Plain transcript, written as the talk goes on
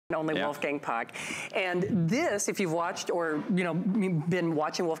only Wolfgang Puck. And this, if you've watched or been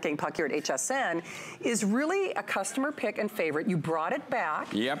watching Wolfgang Puck here at HSN, is really a customer pick and favorite. You brought it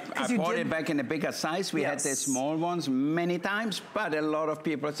back. Yep, I brought it back in a bigger size. We had the small ones many times, but a lot of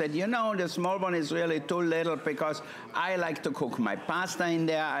people said, the small one is really too little because I like to cook my pasta in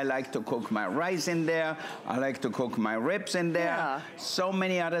there, I like to cook my rice in there, I like to cook my ribs in there, so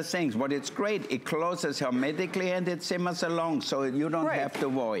many other things. But it's great, it closes hermetically and it simmers along, so you don't have to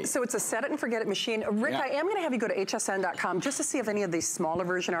worry. So it's a set it and forget it machine. Rick, I am gonna have you go to hsn.com just to see if any of these smaller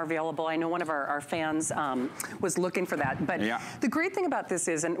versions are available. I know one of our fans was looking for that. But the great thing about this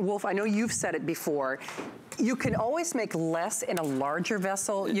is, and Wolf, I know you've said it before, you can always make less in a larger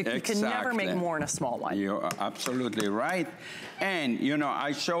vessel. You can never make more in a small one. You're absolutely right. And,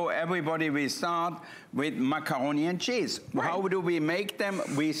 I show everybody we start with macaroni and cheese. How do we make them?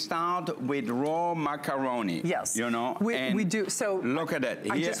 We start with raw macaroni. Yes. We do. So look at it.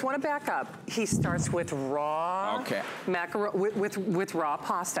 I just want to back up. He starts with raw macaroni, with raw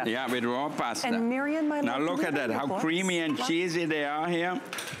pasta. Yeah, with raw pasta. And Marion, now look at that, how creamy and cheesy they are here.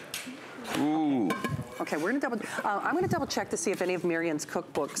 Ooh. Okay, I'm gonna double check to see if any of Marion's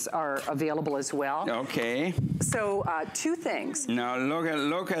cookbooks are available as well. Okay. So, two things. Now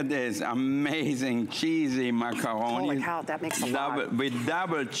look at this amazing cheesy macaroni. Holy cow, that makes a lot. With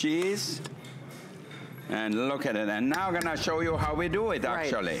double cheese. And look at it. And now I'm gonna show you how we do it,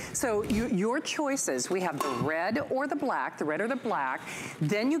 actually. So your choices, we have the red or the black,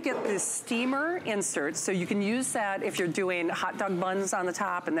 Then you get this steamer insert, so you can use that if you're doing hot dog buns on the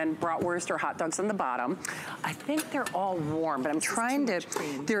top and then bratwurst or hot dogs on the bottom. I think they're all warm, but I'm trying to,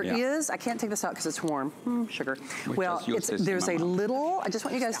 I can't take this out because it's warm. Sugar. Well, there's a little, I just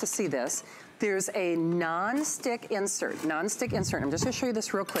want you guys to see this. There's a non-stick insert. I'm just gonna show you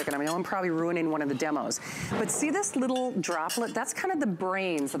this real quick, and I know I'm probably ruining one of the demos. But see this little droplet? That's kind of the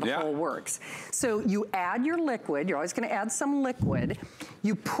brains of the whole works. So you add your liquid, you're always gonna add some liquid.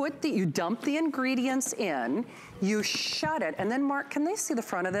 You dump the ingredients in, you shut it, and then Mark, can they see the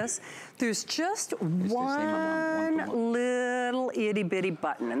front of this? There's just one little itty bitty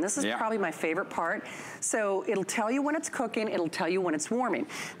button, and this is probably my favorite part. So it'll tell you when it's cooking, it'll tell you when it's warming.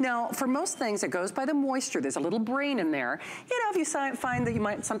 Now, for most things, it goes by the moisture. There's a little brain in there. If you find that you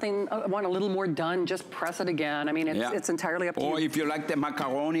might want a little more done, just press it again. I mean, it's entirely up to you. Or if you like the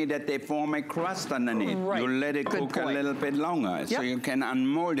macaroni that they form a crust underneath, you let it cook a little bit longer, so you can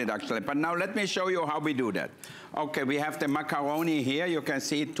unmold it actually. But now let me show you how we do that. Okay, we have the macaroni here. You can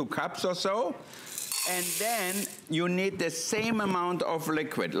see 2 cups or so. And then you need the same amount of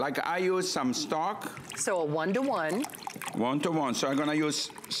liquid. Like I use some stock. So a 1-to-1. 1-to-1. So I'm gonna use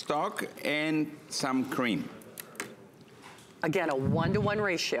stock and some cream. Again, a 1-to-1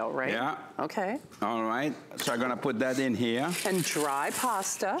 ratio, right? Yeah. Okay. All right. So I'm gonna put that in here. And dry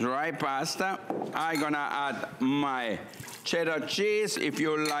pasta. Dry pasta. I'm gonna add my cheddar cheese, if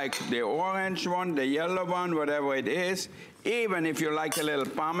you like the orange one, the yellow one, whatever it is. Even if you like a little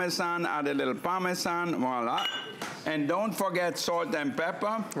Parmesan, add a little Parmesan, voila. And don't forget salt and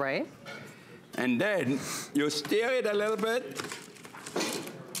pepper. Right. And then you stir it a little bit.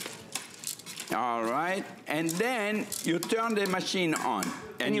 All right. And then you turn the machine on.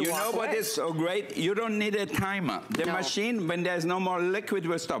 And you know what is so great? You don't need a timer. The machine, when there's no more liquid,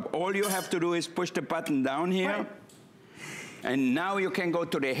 will stop. All you have to do is push the button down here. Right. And now you can go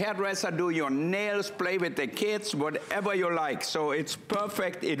to the hairdresser, do your nails, play with the kids, whatever you like. So it's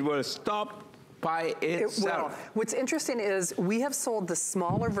perfect. It will stop by itself. What's interesting is we have sold the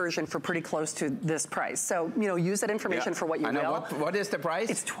smaller version for pretty close to this price. So, use that information for what you will. What is the price?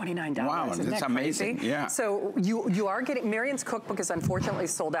 It's $29. Wow, that's amazing. Yeah. So you are getting, Marion's cookbook is unfortunately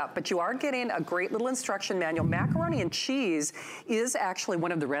sold out, but you are getting a great little instruction manual. Macaroni and cheese is actually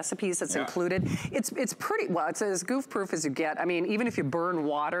one of the recipes that's included. It's pretty, it's as goof-proof as you get. I mean, even if you burn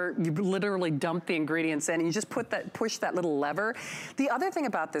water, you literally dump the ingredients in and you just push that little lever. The other thing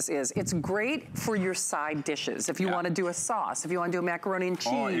about this is it's great for your side dishes. If you want to do a sauce, if you want to do a macaroni and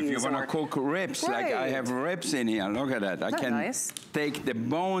cheese. Or if you want to cook ribs, like I have ribs in here. Look at that. I can take the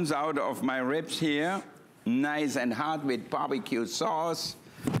bones out of my ribs here, nice and hot with barbecue sauce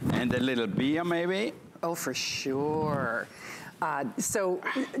and a little beer maybe. Oh, for sure. So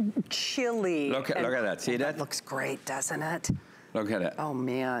chili. Look at that. See that? That looks great, doesn't it? Look at it. Oh,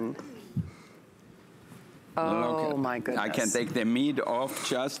 man. Oh, my goodness. I can take the meat off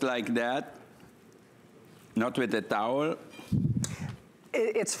just like that. Not with the towel.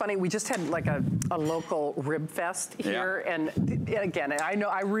 It's funny, we just had like a local rib fest here, and again,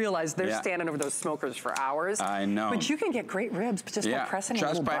 I realize they're standing over those smokers for hours. I know. But you can get great ribs just by pressing a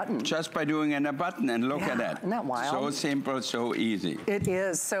little button. Just by doing a button, and look at that. Isn't that wild? So simple, so easy. It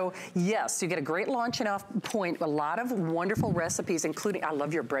is. So yes, you get a great launching off point, a lot of wonderful recipes, including, I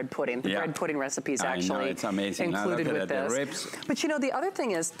love your bread pudding. The bread pudding recipes actually. I know, it's amazing. Included look with at this. The ribs. But you know, the other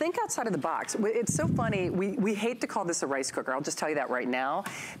thing is, think outside of the box. It's so funny, we hate to call this a rice cooker, I'll just tell you that right now,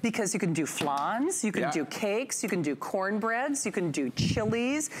 because you can do flans, you can do cakes, you can do cornbreads, you can do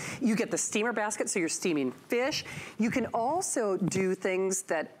chilies, you get the steamer basket, so you're steaming fish. You can also do things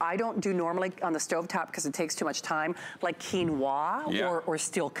that I don't do normally on the stovetop because it takes too much time, like quinoa or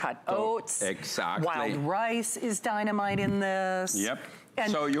steel-cut oats. Exactly. Wild rice is dynamite in this. Yep. And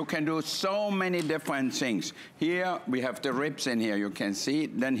so you can do so many different things. Here we have the ribs in here, you can see.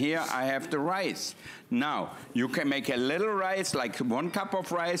 Then here I have the rice. Now, you can make a little rice, like 1 cup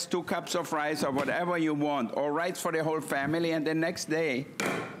of rice, 2 cups of rice, or whatever you want, or rice for the whole family, and the next day.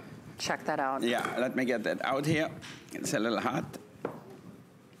 Check that out. Yeah, let me get that out here. It's a little hot.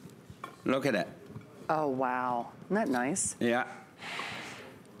 Look at that. Oh, wow. Isn't that nice? Yeah.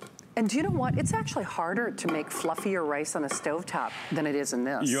 And do you know what? It's actually harder to make fluffier rice on a stovetop than it is in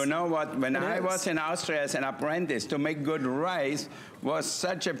this. You know what? When I was in Austria as an apprentice, to make good rice was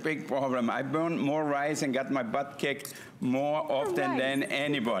such a big problem. I burned more rice and got my butt kicked more often than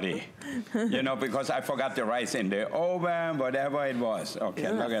anybody. You know, because I forgot the rice in the oven, whatever it was. Okay,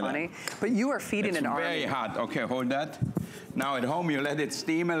 Isn't look that at funny? that. But you are feeding an army. It's very hot. Okay, hold that. Now at home, you let it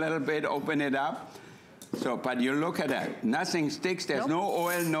steam a little bit, open it up. So, but you look at that. Nothing sticks. There's no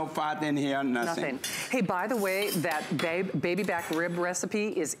oil, no fat in here, nothing. Hey, by the way, that baby back rib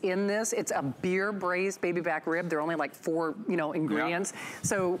recipe is in this. It's a beer braised baby back rib. They're only like 4, ingredients.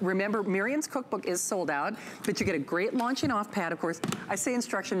 So remember, Miriam's cookbook is sold out, but you get a great launching off pad. Of course, I say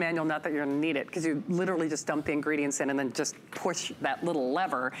instruction manual, not that you're gonna need it, because you literally just dump the ingredients in and then just push that little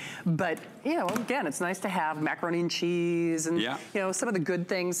lever. But, again, it's nice to have macaroni and cheese and, some of the good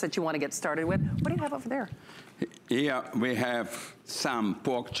things that you want to get started with. What do you have over there? Here we have some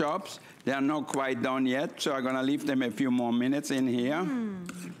pork chops. They are not quite done yet, so I'm gonna leave them a few more minutes in here.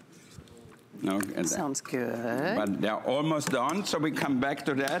 Sounds good. But they're almost done, so we come back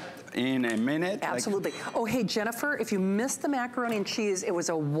to that in a minute. Absolutely. Oh, hey, Jennifer, if you missed the macaroni and cheese, it was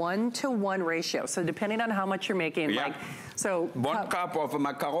a 1-to-1 ratio. So depending on how much you're making, so 1 cup of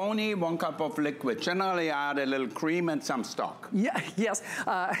macaroni, 1 cup of liquid. Generally, I add a little cream and some stock. Yeah, yes.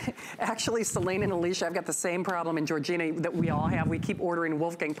 Actually, Celine and Alicia, I've got the same problem, and Georgina, that we all have. We keep ordering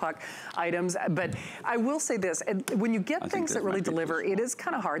Wolfgang Puck items. But I will say this, when you get things that really deliver, it is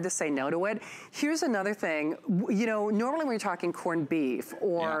kind of hard to say no to it. Here's another thing. Normally when you're talking corned beef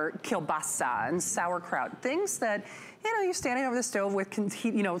or kielbasa and sauerkraut, things that, you're standing over the stove with,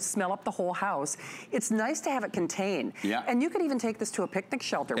 smell up the whole house. It's nice to have it contained. Yeah. And you could even take this to a picnic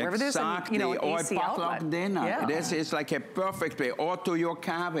shelter, wherever there's an, AC outlet. Dinner. Yeah. This is like a perfect way, or to your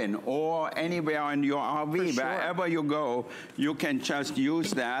cabin, or anywhere in your RV, wherever you go, you can just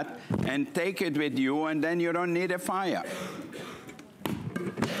use that and take it with you, and then you don't need a fire.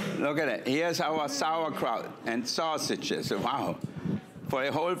 Look at it. Here's our sauerkraut and sausages. Wow. For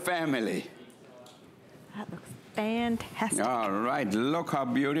a whole family. That looks fantastic. All right. Look how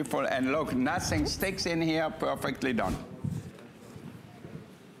beautiful. And look, nothing sticks in here. Perfectly done.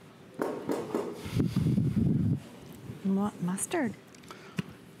 What mustard?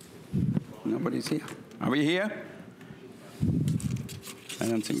 Nobody's here. Are we here? I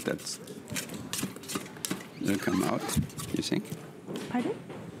don't think that's... It'll come out, you think? Pardon?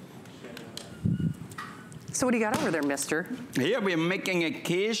 So what do you got over there, mister? Here we're making a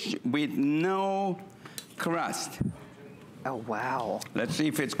quiche with no crust. Oh, wow. Let's see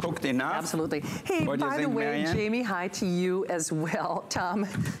if it's cooked enough. Absolutely. Hey, by the way, Marianne? Jamie, hi to you as well. Tom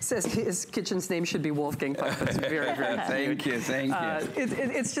says his kitchen's name should be Wolfgang Puck. That's very, very Thank you, thank you.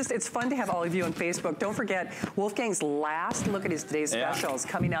 It's fun to have all of you on Facebook. Don't forget, Wolfgang's last look at his today's specials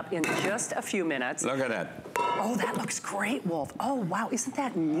coming up in just a few minutes. Look at that. Oh, that looks great, Wolf. Oh, wow, isn't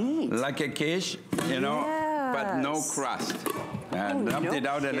that neat? Like a quiche, but no crust. Dumped it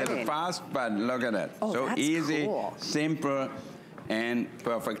out a little fast, but look at that. Oh, so easy, simple, and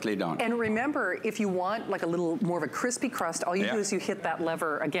perfectly done. And remember, if you want like a little more of a crispy crust, all you do is you hit that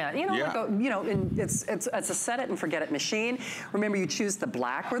lever again. It's a set it and forget it machine. Remember, you choose the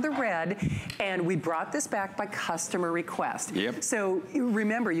black or the red, and we brought this back by customer request. Yep. So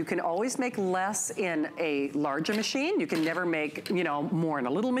remember, you can always make less in a larger machine. You can never make, more in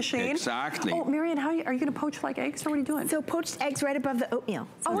a little machine. Exactly. Oh, Marianne, are you going to poach like eggs, or what are you doing? So poached eggs right above the oatmeal.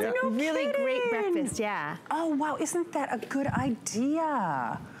 So no really kidding. great breakfast, yeah. Oh, wow, isn't that a good idea?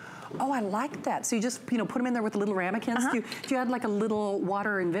 idea. Oh, I like that. So you just, put them in there with the little ramekins. Do you add like a little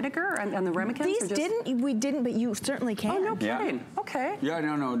water and vinegar on the ramekins? We didn't, but you certainly can. Oh, no kidding. Yeah. Okay. Yeah,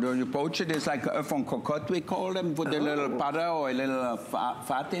 no. You poach it. It's like œuf en cocotte, we call them. Put a little butter or a little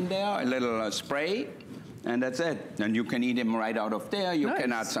fat in there, a little spray. And that's it. And you can eat them right out of there. You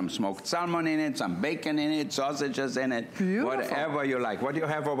can add some smoked salmon in it, some bacon in it, sausages in it, whatever you like. What do you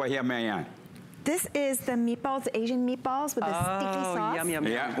have over here, Marianne? This is the meatballs, the Asian meatballs with the sticky sauce. Yum, yum,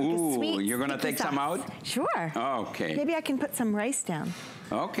 yeah. yum. Ooh, sweet, you're going to take some out? Sure. Okay. Maybe I can put some rice down.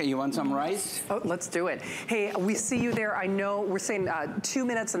 Okay, you want some rice? Oh, let's do it. Hey, we see you there. I know we're saying 2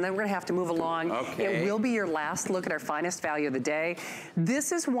 minutes, and then we're going to have to move along. Okay. It will be your last look at our finest value of the day.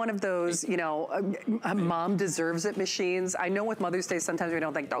 This is one of those, mom deserves it machines. I know with Mother's Day, sometimes we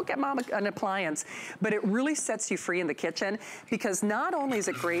don't think, don't get mom an appliance, but it really sets you free in the kitchen because not only is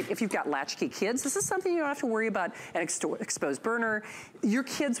it great if you've got latchkey kids, this is something you don't have to worry about an exposed burner. Your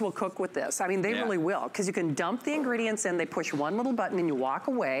kids will cook with this. I mean, they really will because you can dump the ingredients in, they push one little button and you walk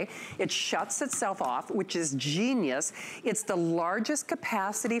away. It shuts itself off, which is genius. It's the largest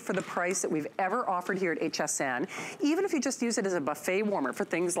capacity for the price that we've ever offered here at HSN. Even if you just use it as a buffet warmer for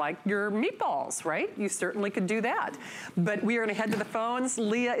things like your meatballs, right? You certainly could do that. But we are going to head to the phones.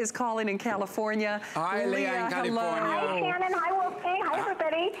 Leah is calling in California. Hi, Leah in California. Hi, Shannon. Hi, Wolfgang. Hi,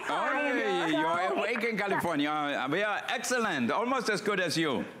 everybody. Hi, you're awake in California. We are excellent, almost as good as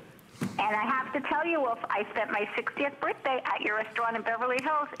you. And I have to tell you, Wolf, I spent my 60th birthday at your restaurant in Beverly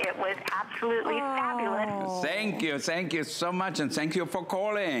Hills. It was absolutely fabulous. Thank you so much, and thank you for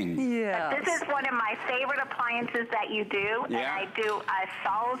calling. Yeah. This is one of my favorite appliances that you do, and I do a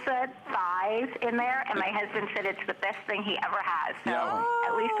salsa thighs in there, and my husband said it's the best thing he ever has. So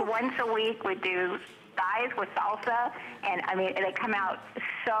at least once a week we do thighs with salsa, and I mean, they come out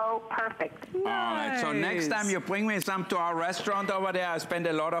so perfect. All right, so next time you bring me some to our restaurant over there, I spend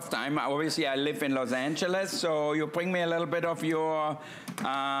a lot of time. Obviously, I live in Los Angeles, so you bring me a little bit of your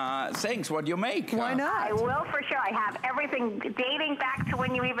things, what you make. Why not? I will for sure. I have everything dating back to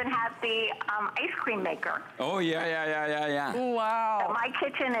when you even had the ice cream maker. Oh, yeah. Wow. So my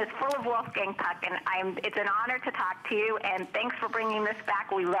kitchen is full of Wolfgang Puck, and it's an honor to talk to you, and thanks for bringing this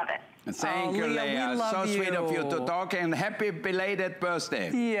back. We love it. Thank you, Leah. So sweet of you to talk, and happy belated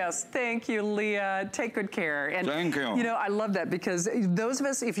birthday. Yes, thank you, Leah. Take good care. And thank you. I love that because those of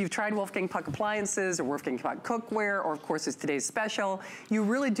us, if you've tried Wolfgang Puck appliances or Wolfgang Puck cookware, or of course it's today's special, you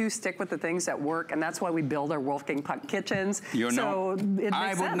really do stick with the things that work, and that's why we build our Wolfgang Puck kitchens.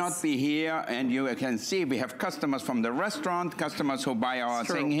 I would not be here, and you can see we have customers from the restaurant, customers who buy our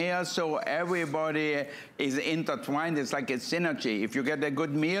thing here, so everybody is intertwined. It's like a synergy. If you get a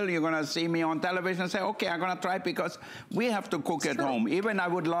good meal, you're going to see me on television and say, okay, I'm going to try it because we have to cook at home. Even I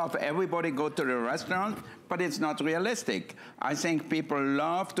would love everybody go to the restaurant, but it's not realistic. I think people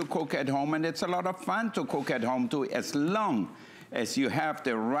love to cook at home, and it's a lot of fun to cook at home too, as long as you have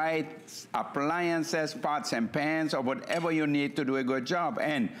the right appliances, pots and pans, or whatever you need to do a good job.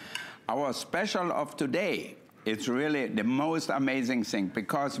 And our special of today, it's really the most amazing thing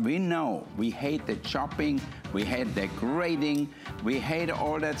because we know we hate the chopping, we hate the grating, we hate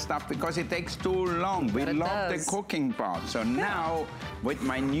all that stuff because it takes too long. We love the cooking part. So now with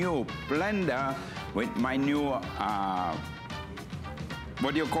my new blender, with my new,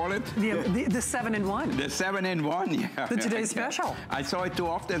 what do you call it? The 7-in-1. The 7-in-1, yeah. The today's special. I saw it too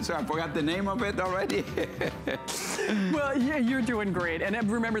often, so I forgot the name of it already. Well, yeah, you're doing great. And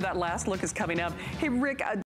remember that last look is coming up. Hey, Rick,